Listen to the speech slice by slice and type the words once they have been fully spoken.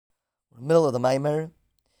middle of the Maimer,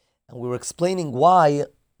 and we were explaining why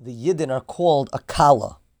the Yidden are called a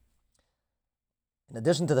Kala. In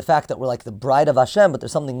addition to the fact that we're like the bride of Hashem, but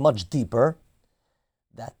there's something much deeper,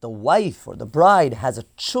 that the wife or the bride has a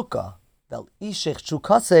tshuka,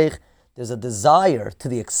 there's a desire to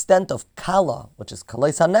the extent of Kala, which is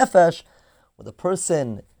Kalais HaNefesh, where the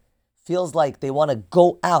person feels like they want to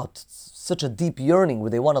go out, such a deep yearning, where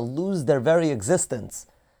they want to lose their very existence,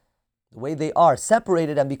 the way they are,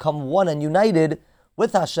 separated and become one and united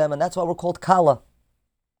with Hashem, and that's why we're called Kala.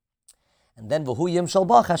 And then V'hu Yim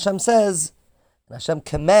Shalbach, Hashem says, and Hashem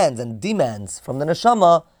commands and demands from the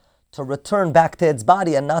neshama to return back to its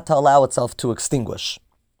body and not to allow itself to extinguish.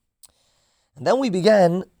 And then we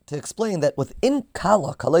began to explain that within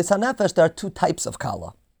Kala, Kalais HaNefesh, there are two types of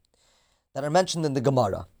Kala that are mentioned in the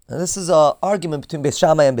Gemara. And this is an argument between Beis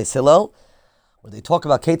Shammai and Beis Hillel, where they talk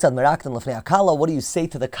about Ketzad Merakten Lefnei HaKala. What do you say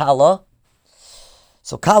to the Kala?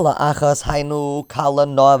 So Kala Achas, Haynu, Kala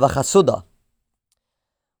Noa וחסודה.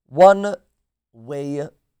 One way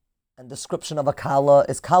and description of a Kala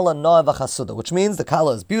is Kala Noa וחסודה, which means the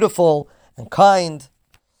Kala is beautiful and kind.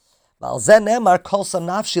 And it's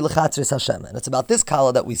about this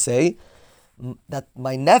Kala that we say that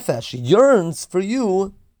my nefesh yearns for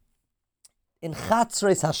you in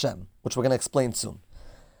Chatzres Hashem, which we're going to explain soon.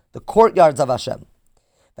 The courtyards of Hashem.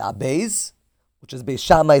 The Abeis, which is Beis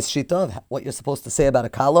Shammai's shita of what you're supposed to say about a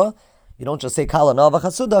Kala. You don't just say Kala Noa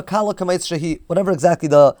וחסודה, Kala K'meit Shehi, whatever exactly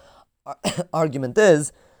the argument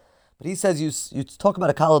is. But he says you talk about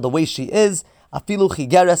a Kala the way she is, afilu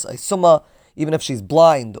חיגרת Sumא, even if she's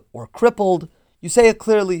blind or crippled, you say it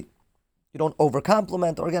clearly. You don't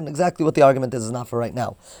over-compliment, or again, exactly what the argument is not for right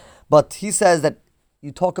now. But he says that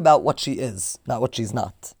you talk about what she is, not what she's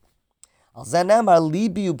not. Nאמר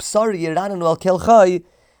ובשרי ירננו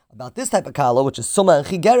about this type of Kala, which is Sumא and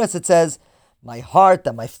חיגרת, it says, my heart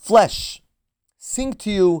and my flesh sing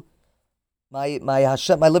to you, my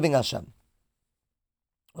Hashem, my living Hashem,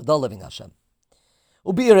 or the living Hashem.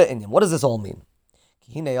 Ubiyar what does this all mean?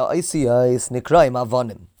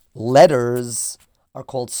 Avanim. Letters are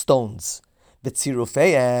called stones.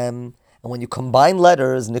 Vצירופיהם, and when you combine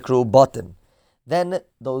letters, nekראו בתים, then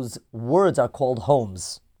those words are called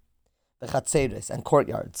homes. Vexatzeres, and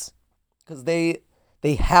courtyards, because they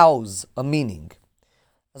house a meaning,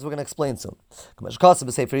 as we're going to explain soon. As it says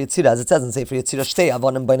in Sefer Yetzira, it says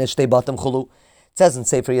in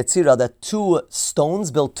Sefer Yetzira that two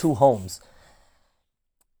stones build two homes.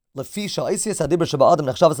 So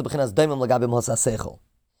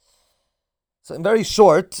in very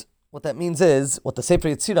short, what that means is, what the Sefer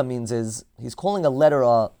Yetzira means is, he's calling a letter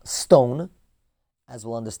a stone, as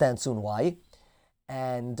we'll understand soon why,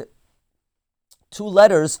 and two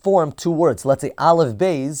letters form two words. Let's say Aleph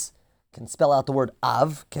Beis can spell out the word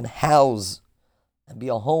Av, can house and be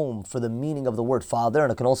a home for the meaning of the word father,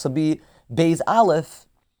 and it can also be Beis Aleph,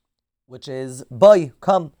 which is Boy,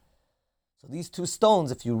 come. So these two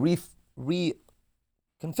stones, if you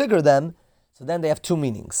reconfigure them, so then they have two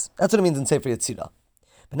meanings. That's what it means in Sefer Yetzira.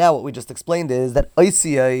 But now what we just explained is that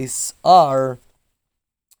Oisiyos are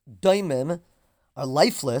daimim, are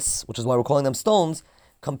lifeless, which is why we're calling them stones,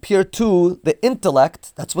 compared to the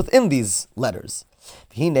intellect that's within these letters.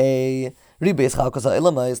 The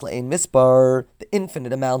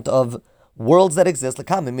infinite amount of worlds that exist,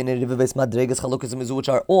 which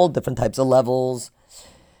are all different types of levels.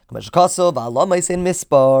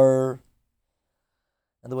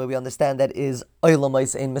 And the way we understand that is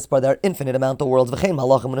there are infinite amount of worlds. There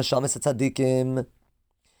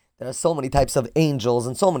are so many types of angels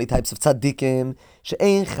and so many types of tzaddikim,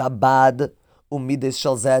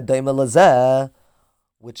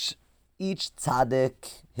 which each tzaddik,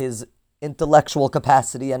 his intellectual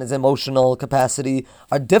capacity and his emotional capacity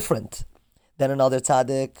are different than another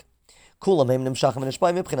tzaddik.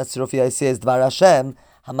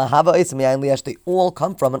 They all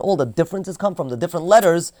come from, and all the differences come from the different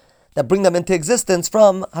letters that bring them into existence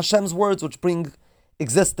from Hashem's words, which bring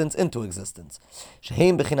existence into existence.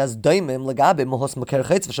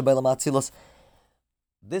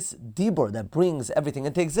 This dibur that brings everything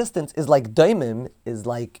into existence is like daimim, is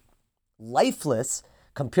like lifeless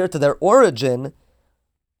compared to their origin,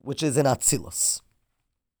 which is in Atzilus.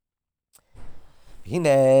 Even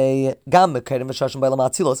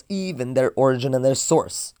their origin and their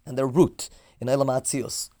source and their root in Elam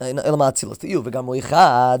Atzilus.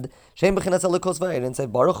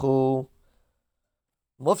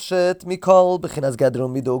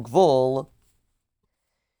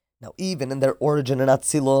 Now, even in their origin in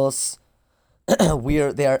Atzilus,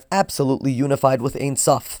 where they are absolutely unified with Ein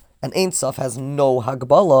Sof, and Ein Sof has no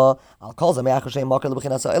Hagbala,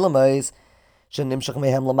 שנמשך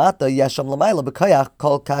מהם למטה, יש שם למעלה בכוח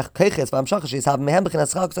כל כך כיחס והמשכה שיסהב מהם בחינת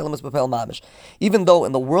שכר כסלמס בפעל ממש. Even though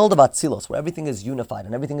in the world of Atzilus, where everything is unified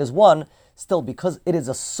and everything is one, still because it is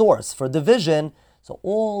a source for division, so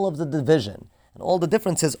all of the division and all the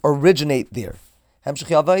differences originate there.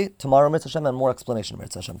 Tomorrow, Mitzvah Hashem, and more explanation,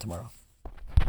 Mitzvah Hashem, tomorrow.